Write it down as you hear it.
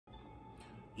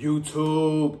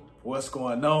YouTube, what's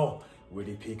going on?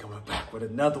 Woody P coming back with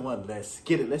another one. Let's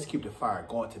get it. Let's keep the fire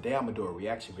going. Today I'm gonna do a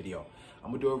reaction video. I'm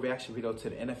gonna do a reaction video to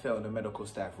the NFL and the medical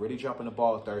staff really dropping the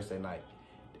ball Thursday night.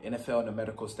 The NFL and the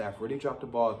medical staff really dropped the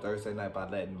ball Thursday night by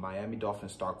letting Miami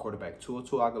Dolphins star quarterback Tua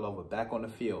Tagovailoa back on the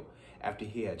field after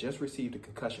he had just received a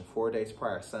concussion 4 days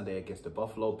prior Sunday against the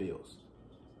Buffalo Bills.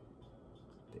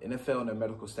 The NFL and the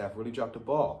medical staff really dropped the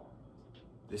ball.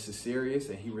 This is serious,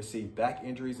 and he received back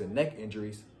injuries and neck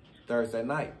injuries Thursday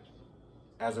night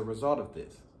as a result of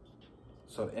this.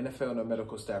 So the NFL and the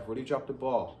medical staff really dropped the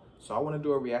ball. So I want to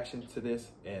do a reaction to this,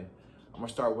 and I'm going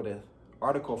to start with an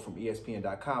article from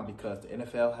ESPN.com because the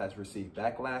NFL has received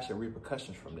backlash and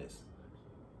repercussions from this.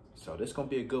 So this is going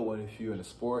to be a good one if you're into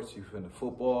sports, if you're into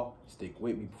football. Stick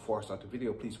with me before I start the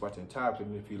video. Please watch the entire video.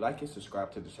 And if you like it,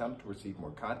 subscribe to the channel to receive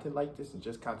more content like this and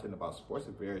just content about sports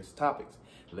and various topics.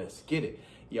 Let's get it.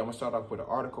 Yeah, I'm going to start off with an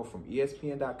article from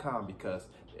ESPN.com because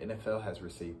the NFL has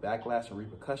received backlash and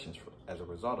repercussions as a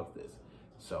result of this.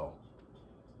 So,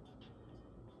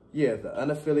 yeah, the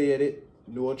unaffiliated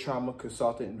Neurotrauma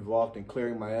consultant involved in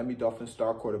clearing Miami Dolphins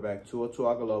star quarterback Tua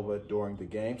Tagovailoa during the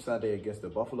game Sunday against the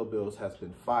Buffalo Bills has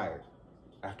been fired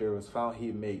after it was found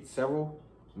he made several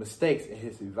mistakes in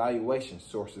his evaluation,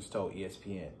 sources told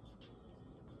ESPN.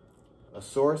 A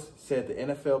source said the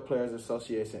NFL Players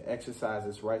Association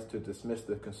exercises rights to dismiss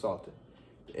the consultant.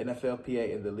 The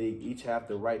NFLPA and the league each have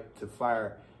the right to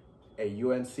fire a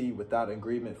UNC without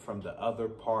agreement from the other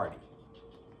party.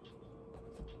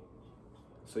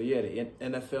 So yeah, the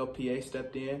NFLPA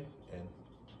stepped in and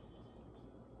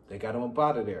they got him up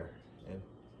out of there. And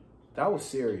that was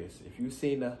serious. If you've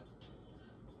seen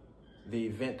the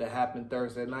event that happened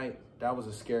Thursday night, that was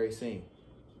a scary scene.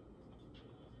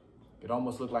 It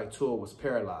almost looked like Tua was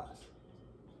paralyzed.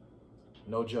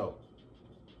 No joke.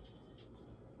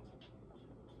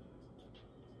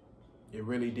 It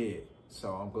really did.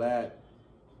 So I'm glad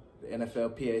the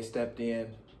NFLPA stepped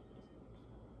in,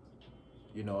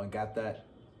 you know, and got the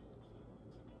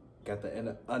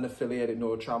unaffiliated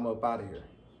Neurotrauma up out of here,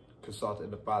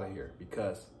 consultant up out of here,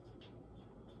 because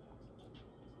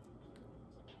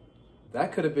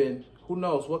that could have been, who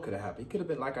knows what could have happened. He could have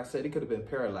been, like I said, he could have been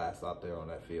paralyzed out there on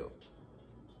that field.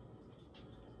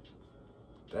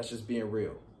 That's just being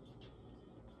real.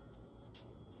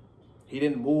 He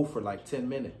didn't move for like 10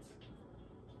 minutes.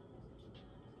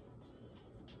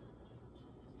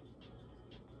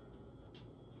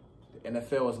 The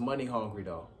NFL is money hungry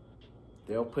though.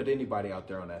 They'll put anybody out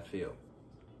there on that field,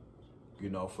 you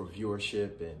know, for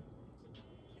viewership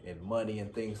and money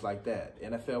and things like that.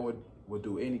 The NFL would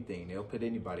do anything. They'll put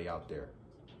anybody out there.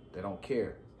 They don't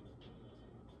care.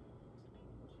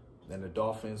 Then the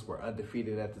Dolphins were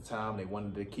undefeated at the time. They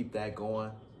wanted to keep that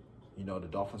going. You know, the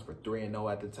Dolphins were 3-0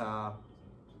 at the time.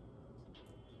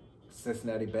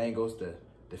 Cincinnati Bengals, the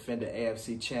defending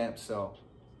AFC champs. So,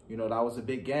 you know, that was a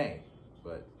big game.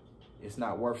 But it's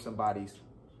not worth somebody's,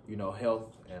 you know,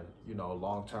 health and, you know,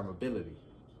 long-term ability.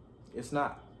 It's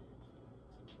not.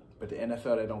 But the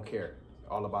NFL, they don't care.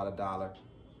 All about a dollar.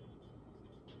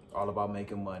 All about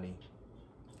making money.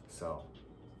 So,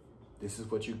 this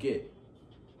is what you get.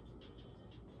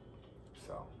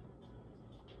 So,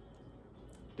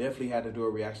 definitely had to do a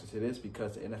reaction to this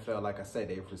because the NFL, like I said,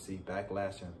 they've received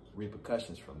backlash and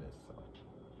repercussions from this. So,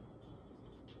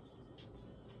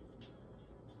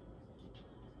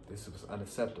 this was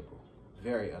unacceptable.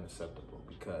 Very unacceptable,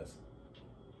 because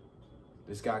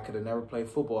this guy could have never played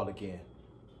football again.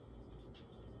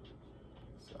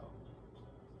 So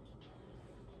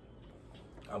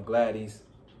I'm glad he's,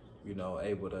 you know,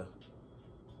 able to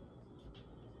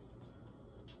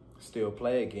still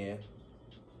play again.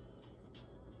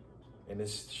 And there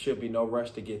should be no rush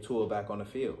to get Tua back on the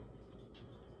field.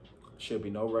 Should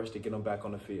be no rush to get him back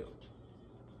on the field.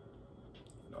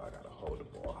 You know, I gotta hold the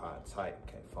ball high and tight.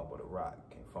 Can't fumble the rock.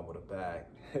 Can't fumble the bag.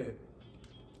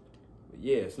 But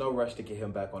yeah, it's no rush to get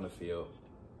him back on the field.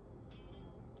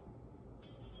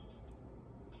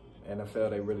 NFL,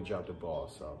 they really dropped the ball.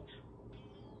 So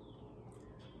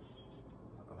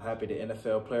I'm happy the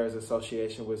NFL Players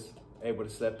Association was able to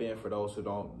step in. For those who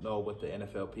don't know what the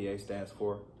NFLPA stands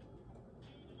for.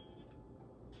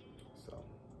 So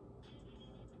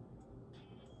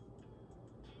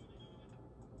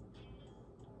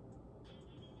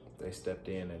they stepped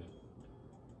in and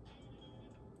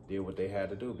did what they had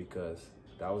to do, because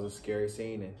that was a scary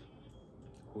scene, and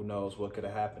who knows what could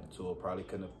have happened. Tua probably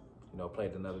couldn't have, you know,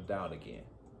 played another down again.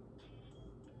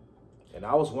 And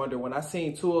I was wondering, when I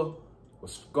seen Tua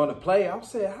was going to play, I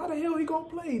said, how the hell he going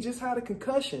to play? He just had a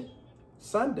concussion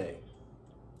Sunday.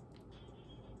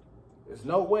 There's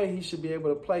no way he should be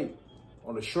able to play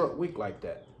on a short week like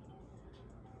that.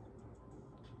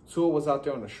 Tua was out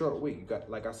there on a short week. You got,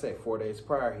 like I said, 4 days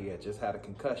prior, he had just had a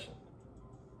concussion.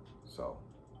 So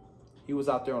he was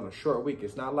out there on a short week.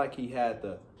 It's not like he had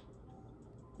the,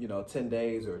 10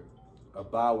 days or a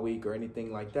bye week or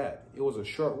anything like that. It was a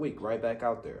short week, right back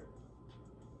out there.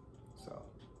 So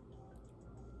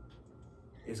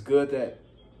it's good that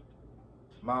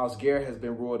Myles Garrett has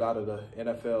been ruled out of the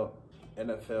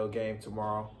NFL game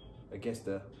tomorrow against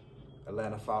the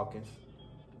Atlanta Falcons.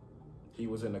 He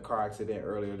was in a car accident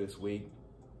earlier this week.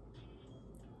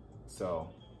 So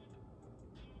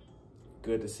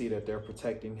good to see that they're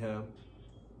protecting him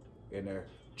and they're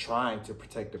trying to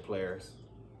protect the players.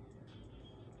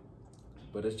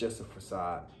 But it's just a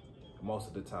facade most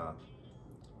of the time.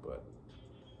 But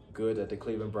good that the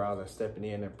Cleveland Browns are stepping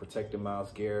in and protecting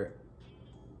Myles Garrett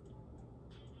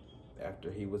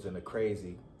after he was in a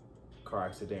crazy car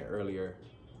accident earlier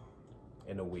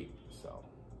in the week. So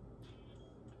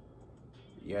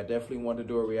yeah, I definitely want to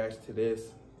do a reaction to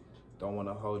this. Don't want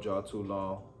to hold y'all too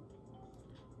long.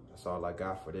 That's all I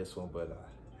got for this one, but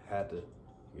I had to,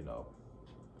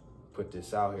 put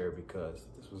this out here because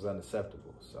this was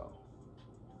unacceptable. So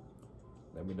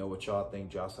let me know what y'all think.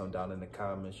 Drop something down in the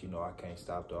comments. I can't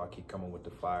stop though. I keep coming with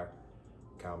the fire.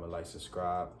 Comment, like,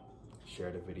 subscribe,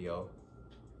 share the video.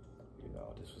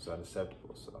 This was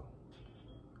unacceptable, so.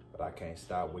 But I can't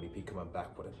stop. Woody P coming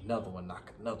back with another one,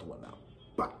 knock another one out.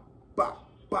 Bah, bah,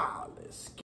 bah, let's